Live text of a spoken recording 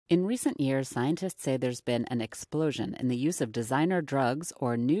In recent years, scientists say there's been an explosion in the use of designer drugs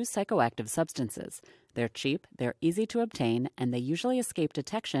or new psychoactive substances. They're cheap, they're easy to obtain, and they usually escape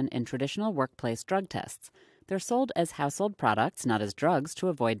detection in traditional workplace drug tests. They're sold as household products, not as drugs, to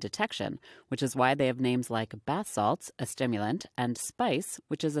avoid detection, which is why they have names like bath salts, a stimulant, and spice,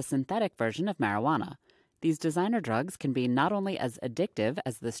 which is a synthetic version of marijuana. These designer drugs can be not only as addictive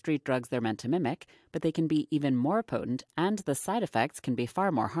as the street drugs they're meant to mimic, but they can be even more potent, and the side effects can be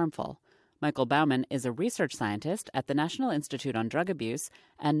far more harmful. Michael Baumann is a research scientist at the National Institute on Drug Abuse,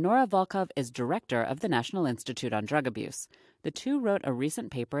 and Nora Volkow is director of the National Institute on Drug Abuse. The two wrote a recent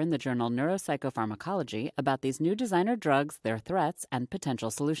paper in the journal Neuropsychopharmacology about these new designer drugs, their threats, and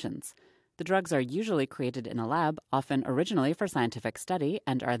potential solutions. The drugs are usually created in a lab, often originally for scientific study,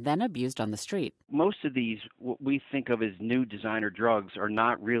 and are then abused on the street. Most of these, what we think of as new designer drugs, are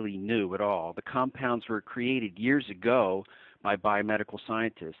not really new at all. The compounds were created years ago by biomedical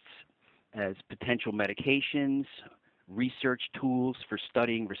scientists as potential medications, research tools for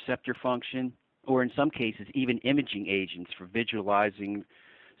studying receptor function, or in some cases even imaging agents for visualizing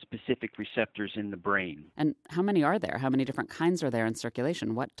specific receptors in the brain. And how many are there? How many different kinds are there in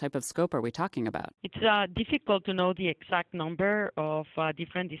circulation? What type of scope are we talking about? It's difficult to know the exact number of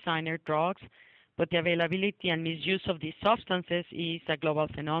different designer drugs, but the availability and misuse of these substances is a global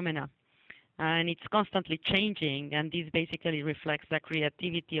phenomenon. And it's constantly changing, and this basically reflects the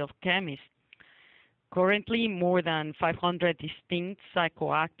creativity of chemists. Currently, more than 500 distinct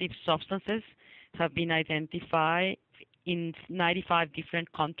psychoactive substances have been identified in 95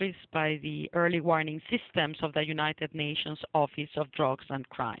 different countries by the early warning systems of the United Nations Office of Drugs and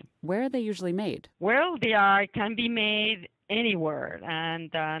Crime. Where are they usually made? Well, can be made anywhere.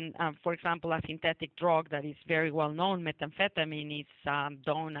 And for example, a synthetic drug that is very well known, methamphetamine, is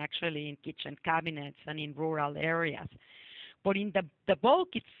done actually in kitchen cabinets and in rural areas. But in the bulk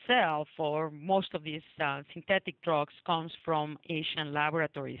itself, or most of these synthetic drugs, comes from Asian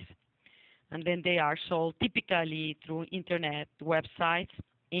laboratories. And then they are sold typically through internet websites,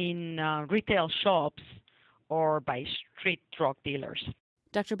 in retail shops, or by street drug dealers.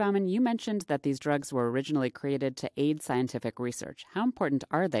 Dr. Baumann, you mentioned that these drugs were originally created to aid scientific research. How important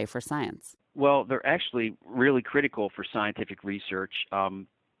are they for science? Well, they're actually really critical for scientific research.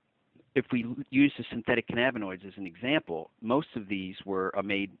 If we use the synthetic cannabinoids as an example, most of these were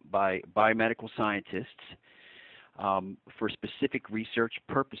made by biomedical scientists for specific research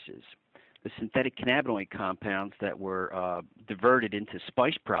purposes. The synthetic cannabinoid compounds that were diverted into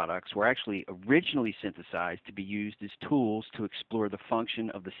spice products were actually originally synthesized to be used as tools to explore the function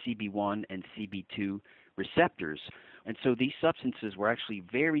of the CB1 and CB2 receptors. And so these substances were actually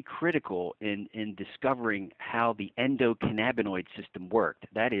very critical in discovering how the endocannabinoid system worked.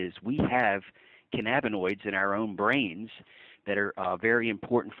 That is, we have cannabinoids in our own brains that are very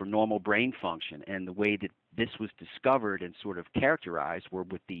important for normal brain function, and the way that this was discovered and sort of characterized were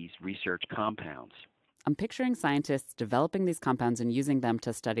with these research compounds. I'm picturing scientists developing these compounds and using them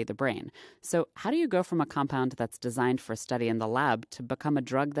to study the brain. So how do you go from a compound that's designed for study in the lab to become a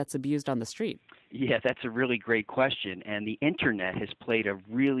drug that's abused on the street? Yeah, that's a really great question, and the internet has played a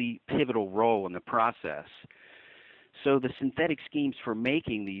really pivotal role in the process. So the synthetic schemes for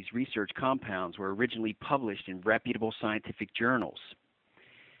making these research compounds were originally published in reputable scientific journals.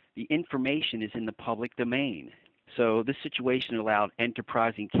 The information is in the public domain. So this situation allowed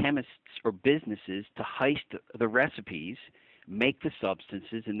enterprising chemists or businesses to heist the recipes, make the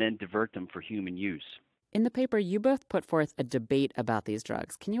substances, and then divert them for human use. In the paper, you both put forth a debate about these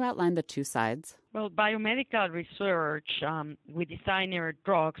drugs. Can you outline the two sides? Well, biomedical research with designer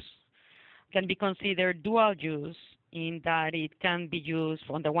drugs can be considered dual use, in that it can be used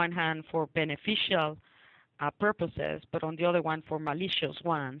on the one hand for beneficial purposes, but on the other one for malicious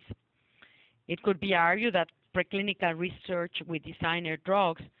ones. It could be argued that preclinical research with designer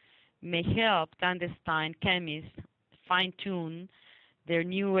drugs may help clandestine chemists fine-tune their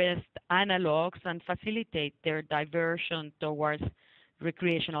newest analogs and facilitate their diversion towards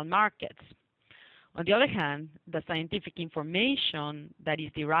recreational markets. On the other hand, the scientific information that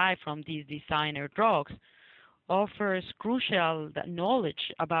is derived from these designer drugs offers crucial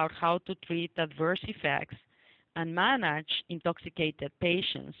knowledge about how to treat adverse effects and manage intoxicated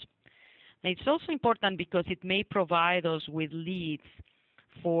patients. And it's also important because it may provide us with leads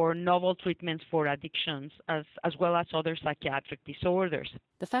for novel treatments for addictions as well as other psychiatric disorders.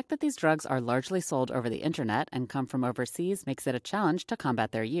 The fact that these drugs are largely sold over the internet and come from overseas makes it a challenge to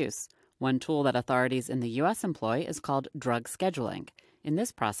combat their use. One tool that authorities in the U.S. employ is called drug scheduling. In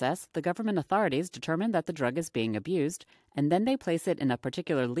this process, the government authorities determine that the drug is being abused, and then they place it in a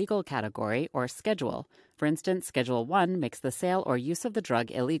particular legal category or schedule. For instance, Schedule 1 makes the sale or use of the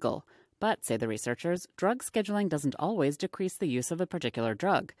drug illegal. But, say the researchers, drug scheduling doesn't always decrease the use of a particular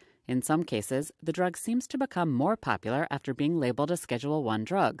drug. In some cases, the drug seems to become more popular after being labeled a Schedule 1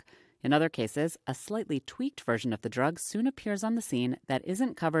 drug. In other cases, a slightly tweaked version of the drug soon appears on the scene that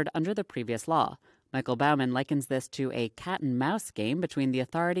isn't covered under the previous law. Michael Baumann likens this to a cat-and-mouse game between the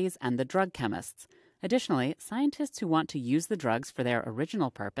authorities and the drug chemists. Additionally, scientists who want to use the drugs for their original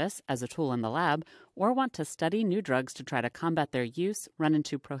purpose as a tool in the lab or want to study new drugs to try to combat their use run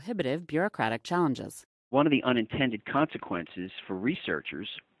into prohibitive bureaucratic challenges. One of the unintended consequences for researchers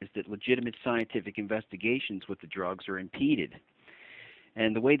is that legitimate scientific investigations with the drugs are impeded.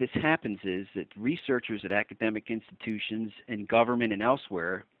 And the way this happens is that researchers at academic institutions and government and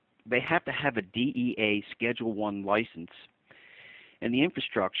elsewhere, they have to have a DEA Schedule 1 license and the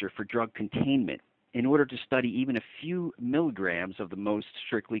infrastructure for drug containment in order to study even a few milligrams of the most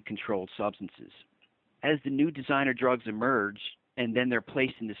strictly controlled substances. As the new designer drugs emerge and then they're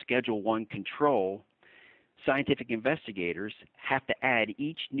placed into Schedule 1 control, scientific investigators have to add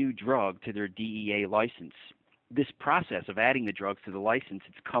each new drug to their DEA license. This process of adding the drugs to the license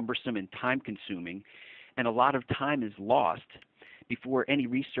is cumbersome and time-consuming, and a lot of time is lost before any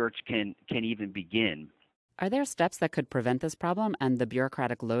research can even begin. Are there steps that could prevent this problem and the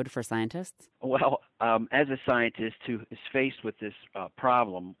bureaucratic load for scientists? Well, as a scientist who is faced with this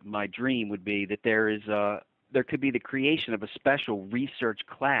problem, my dream would be that there could be the creation of a special research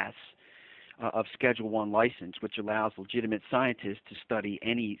class of Schedule 1 license, which allows legitimate scientists to study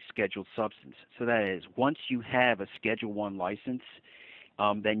any scheduled substance. So that is, once you have a Schedule 1 license,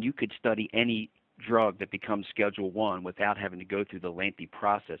 then you could study any drug that becomes Schedule 1 without having to go through the lengthy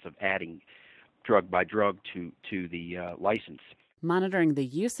process of adding drug by drug to the license. Monitoring the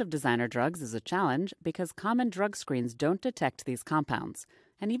use of designer drugs is a challenge because common drug screens don't detect these compounds.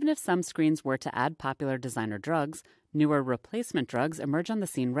 And even if some screens were to add popular designer drugs, newer replacement drugs emerge on the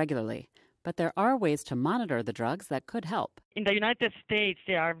scene regularly. But there are ways to monitor the drugs that could help. In the United States,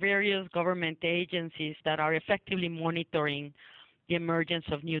 there are various government agencies that are effectively monitoring the emergence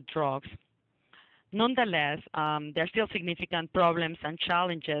of new drugs. Nonetheless, there are still significant problems and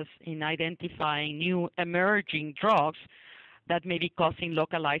challenges in identifying new emerging drugs that may be causing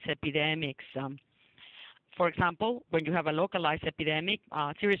localized epidemics. For example, when you have a localized epidemic,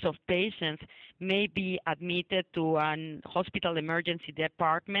 a series of patients may be admitted to an hospital emergency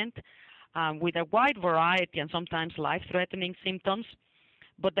department with a wide variety and sometimes life-threatening symptoms,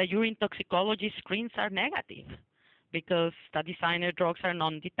 but the urine toxicology screens are negative because the designer drugs are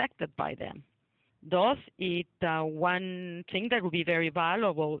non-detected by them. Thus, one thing that would be very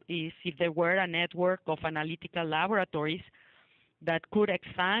valuable is if there were a network of analytical laboratories that could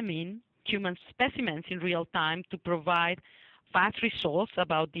examine human specimens in real time to provide fast results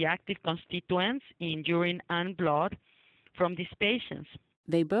about the active constituents in urine and blood from these patients.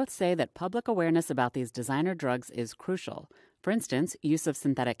 They both say that public awareness about these designer drugs is crucial. For instance, use of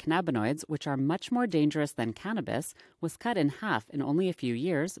synthetic cannabinoids, which are much more dangerous than cannabis, was cut in half in only a few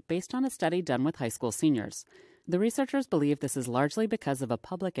years based on a study done with high school seniors. The researchers believe this is largely because of a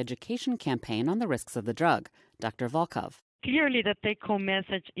public education campaign on the risks of the drug. Dr. Volkow. Clearly, the take-home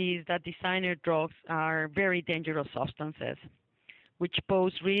message is that designer drugs are very dangerous substances, which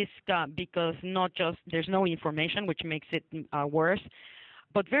pose risk because not just there's no information, which makes it worse,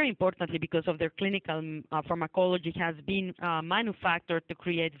 but very importantly, because of their clinical pharmacology has been manufactured to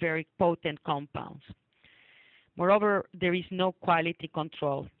create very potent compounds. Moreover, there is no quality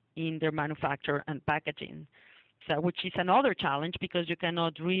control in their manufacture and packaging, which is another challenge because you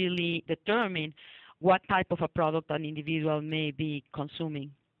cannot really determine what type of a product an individual may be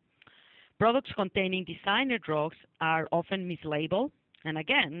consuming. Products containing designer drugs are often mislabeled, and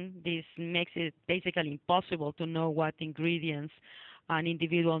again, this makes it basically impossible to know what ingredients an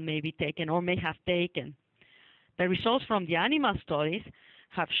individual may be taken or may have taken. The results from the animal studies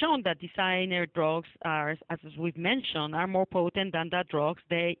have shown that designer drugs are, as we've mentioned, are more potent than the drugs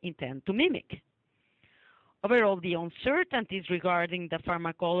they intend to mimic. Overall, the uncertainties regarding the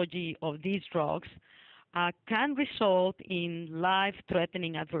pharmacology of these drugs can result in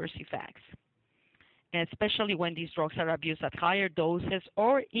life-threatening adverse effects, especially when these drugs are abused at higher doses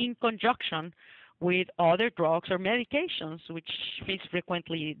or in conjunction with other drugs or medications, which is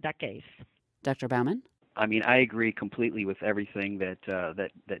frequently the case. Dr. Baumann? I mean, I agree completely with everything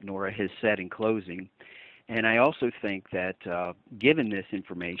that Nora has said in closing. And I also think that given this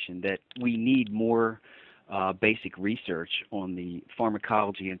information, that we need more basic research on the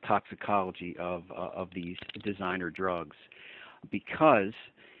pharmacology and toxicology of these designer drugs. because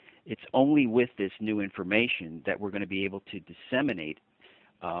it's only with this new information that we're going to be able to disseminate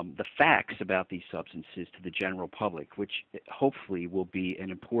the facts about these substances to the general public, which hopefully will be an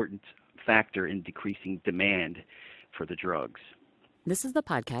important factor in decreasing demand for the drugs. This is the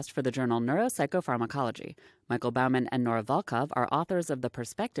podcast for the journal Neuropsychopharmacology. Michael Baumann and Nora Volkow are authors of the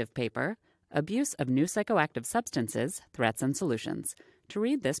perspective paper, Abuse of New Psychoactive Substances, Threats and Solutions. To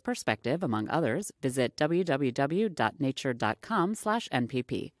read this perspective, among others, visit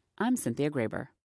www.nature.com/NPP. I'm Cynthia Graber.